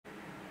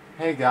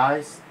Hey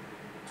guys,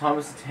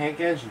 Thomas the Tank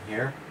Engine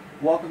here.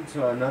 Welcome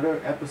to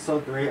another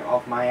episode 3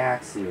 of my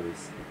Axe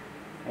series.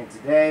 And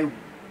today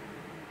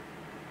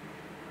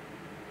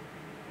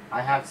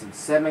I have some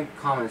 7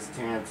 comments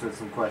to answer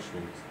some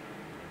questions.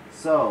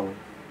 So,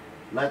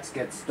 let's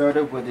get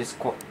started with this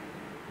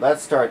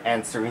let's start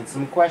answering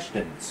some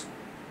questions.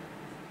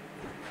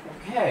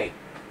 Okay.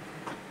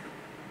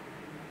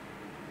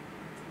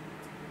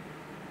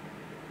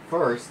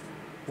 First,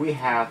 we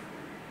have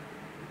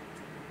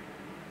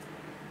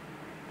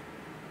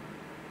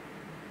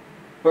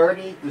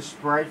Birdie the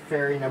Sprite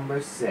Fairy number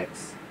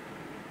 6.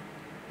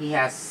 He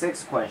has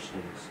 6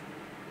 questions.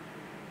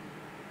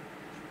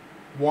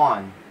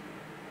 1.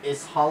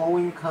 Is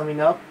Halloween coming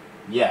up?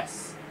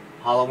 Yes,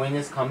 Halloween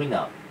is coming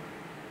up.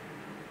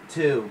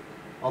 2.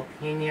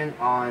 Opinion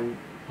on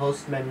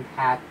Postman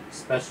Pat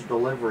special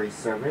delivery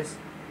service?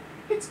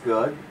 It's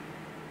good.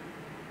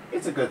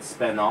 It's a good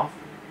spin-off.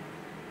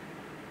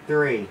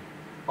 3.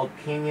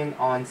 Opinion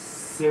on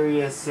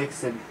Series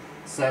 6 and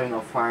 7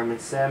 of Fireman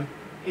Sim?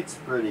 It's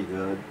pretty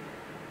good.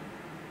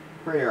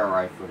 Pretty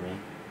alright for me.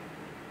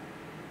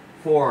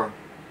 4.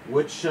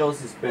 Which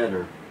shows is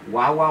better?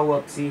 Wow Wow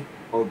Whoopsie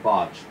or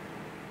Botch?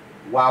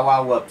 Wow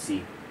Wow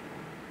Whoopsie.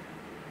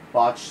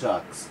 Botch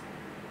sucks.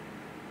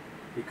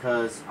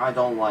 Because I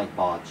don't like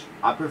Botch.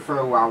 I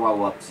prefer Wow Wow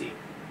Whoopsie.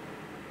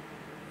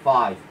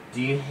 5.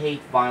 Do you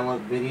hate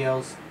violent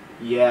videos?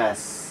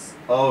 Yes.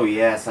 Oh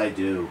yes, I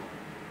do.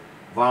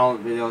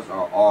 Violent videos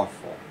are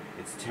awful.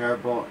 It's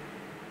terrible.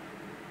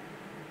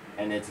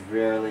 And it's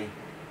really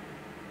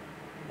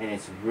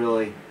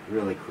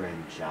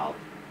cringe out.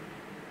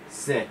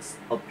 6.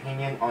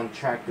 Opinion on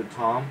Tractor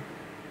Tom?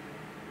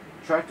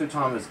 Tractor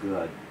Tom is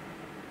good.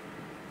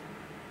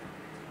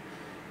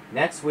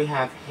 Next we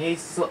have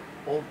Hazel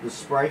the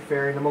Sprite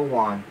Fairy number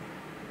 1.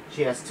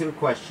 She has 2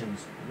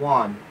 questions.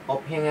 1.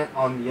 Opinion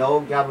on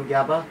Yo Gabba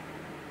Gabba?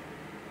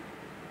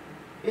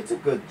 It's a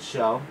good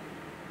show.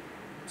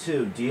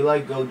 2. Do you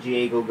like Go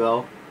Diego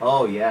Go?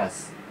 Oh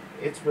yes,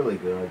 it's really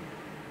good.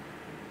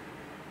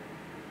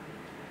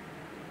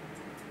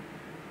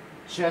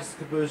 Chess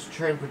Caboose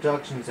Train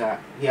Productions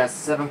Act. He has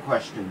 7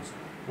 questions.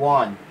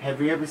 1.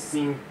 Have you ever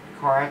seen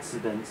car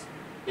accidents?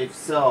 If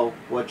so,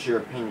 what's your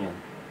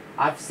opinion?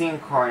 I've seen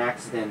car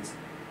accidents.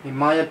 In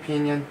my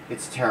opinion,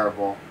 it's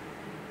terrible.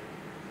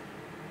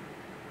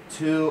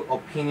 2.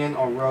 Opinion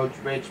on Road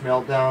Rage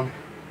Meltdown?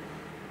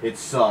 It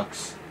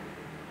sucks.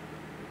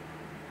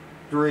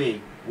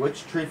 3.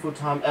 Which Treeful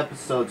Tom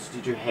episodes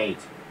did you hate?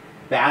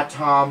 Bad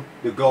Tom,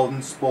 The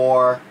Golden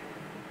Spore,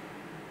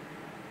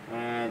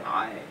 and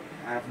I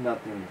have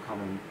nothing in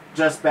common.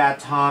 Just Bad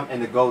Tom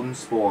and The Golden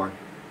Spore.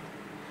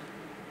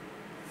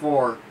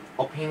 4.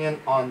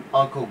 Opinion on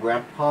Uncle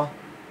Grandpa?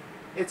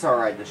 It's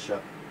alright, the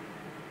show.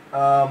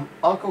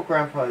 Uncle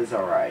Grandpa is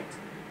alright.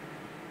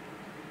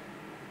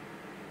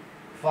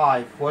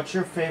 5. What's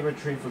your favorite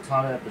Treeful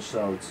Tom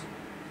episodes?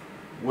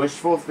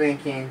 Wishful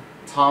Thinking,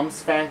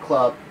 Tom's Fan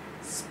Club,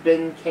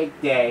 Spin Cake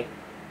Day,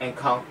 and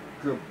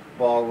Conquer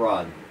Ball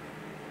Run.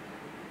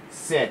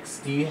 6.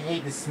 Do you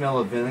hate the smell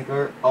of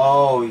vinegar?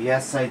 Oh,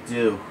 yes I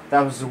do.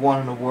 That was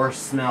one of the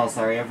worst smells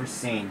I've ever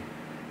seen.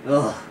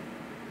 Ugh.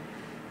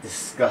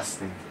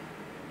 Disgusting.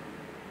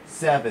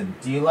 7.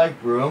 Do you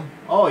like Broom?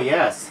 Oh,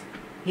 yes.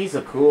 He's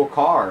a cool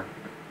car.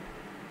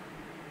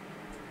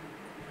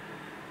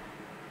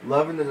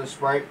 Loving the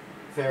Sprite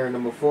Fairy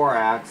number 4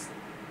 asks.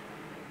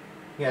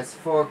 He has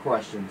 4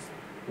 questions.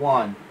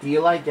 1. Do you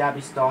like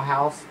Gabby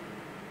Stallhouse?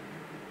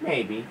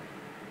 Maybe.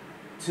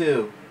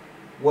 2.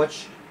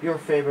 What's your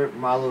favorite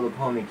My Little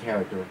Pony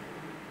character?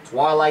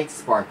 Twilight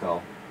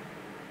Sparkle.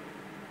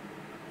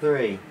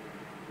 3.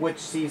 Which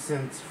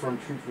seasons from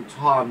Treeful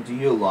Tom do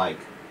you like?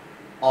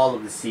 All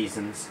of the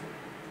seasons.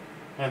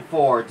 And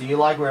 4. Do you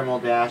like Rainbow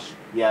Dash?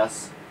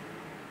 Yes.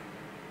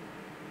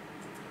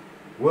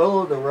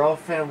 Willow the Real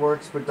Fan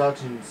Works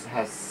Productions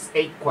has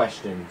 8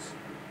 questions.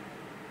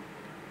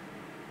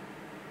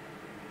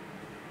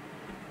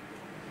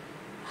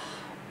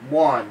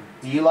 1.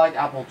 Do you like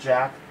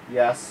Applejack?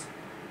 Yes.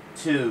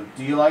 2.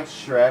 Do you like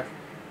Shrek?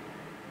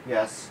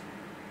 Yes.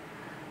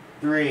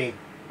 3.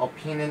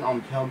 Opinion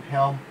on Pilm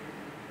Pilm?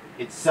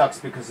 It sucks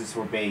because it's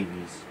for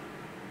babies.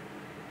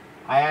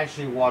 I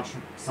actually watched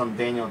some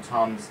Daniel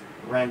Tom's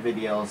rant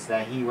videos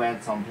that he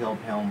rants on Pilm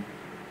Pilm.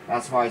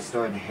 That's why I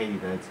started to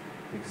hate it,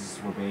 because it's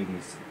for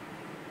babies.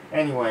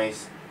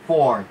 Anyways,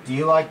 4. Do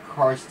you like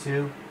Cars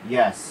 2?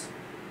 Yes.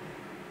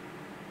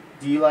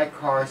 Do you like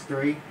Cars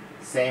 3?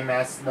 Same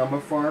as number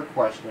 4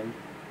 question.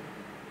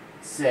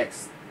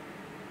 6.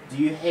 Do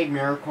you hate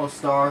Miracle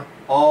Star?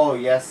 Oh,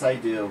 yes I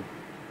do.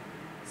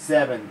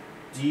 7.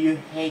 Do you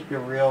hate The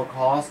Real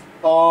Cost?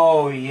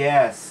 Oh,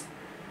 yes.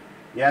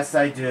 Yes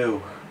I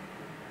do.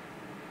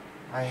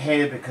 I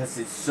hate it because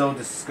it's so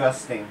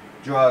disgusting.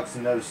 Drugs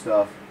and other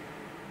stuff.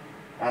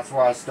 That's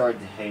why I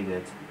started to hate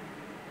it.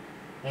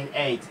 And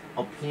 8.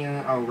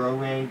 Opinion on Road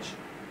Rage?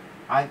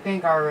 I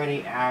think I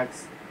already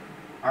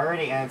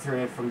answered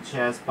it from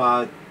Chess,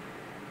 but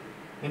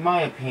in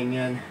my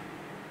opinion,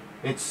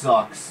 it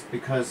sucks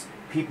because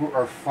people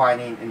are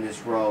fighting in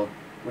this road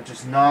which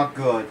is not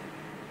good.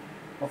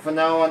 But for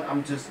now on,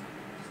 I'm just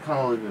kind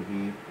of leaving it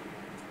be,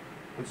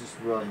 which is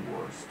really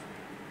worst.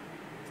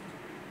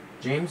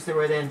 James the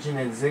Red Engine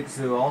and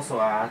Zigzoo also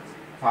asked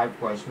 5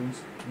 questions.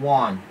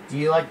 1. Do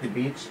you like the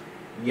beach?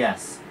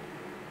 Yes.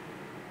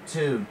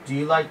 2. Do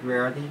you like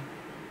Rarity?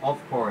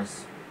 Of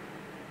course.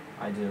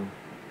 I do.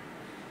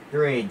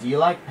 3. Do you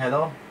like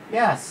Petal?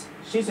 Yes.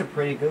 She's a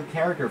pretty good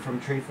character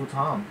from Treeful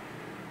Tom.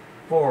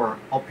 4.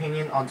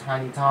 Opinion on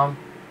Tiny Tom?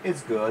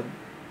 It's good.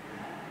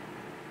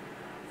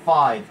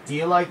 5. Do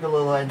you like the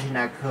little engine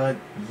that could?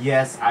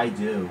 Yes, I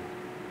do.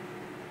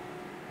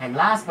 And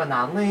last but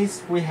not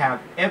least, we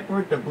have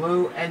Edward the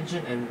Blue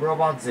Engine and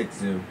Robot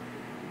Zigzoo.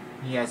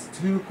 He has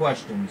 2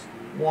 questions.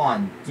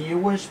 1. Do you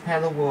wish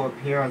Petal will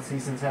appear on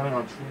Season 7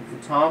 on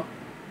Treeful Tom?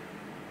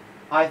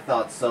 I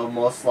thought so,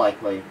 most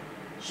likely.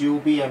 She will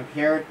be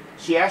appeared.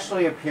 She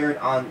actually appeared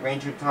on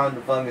Ranger Tom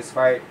the Fungus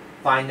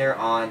Finder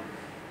on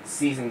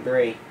Season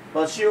 3.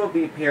 But she will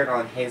be appeared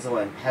on Hazel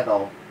and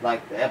Petal,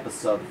 like the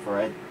episode for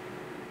it.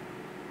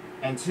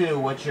 And 2,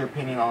 what's your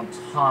opinion on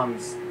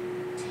Tom's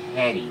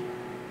Teddy?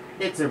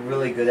 It's a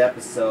really good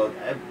episode.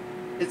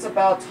 It's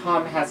about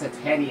Tom has a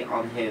teddy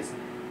on his...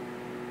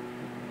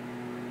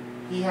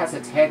 He has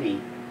a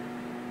teddy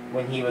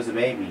when he was a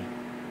baby.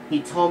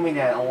 He told me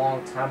that a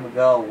long time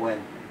ago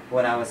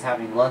when I was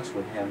having lunch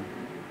with him.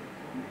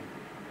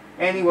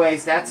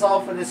 Anyways, that's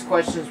all for this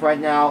questions right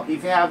now.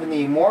 If you have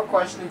any more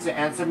questions to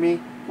answer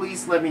me,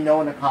 please let me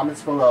know in the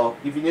comments below.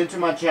 If you're new to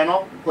my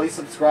channel, please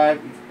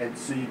subscribe and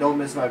so you don't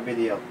miss my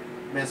video.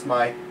 Miss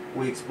my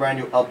week's brand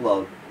new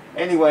upload.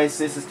 Anyways,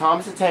 this is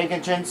Thomas the Tank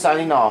Engine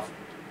signing off.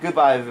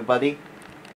 Goodbye, everybody.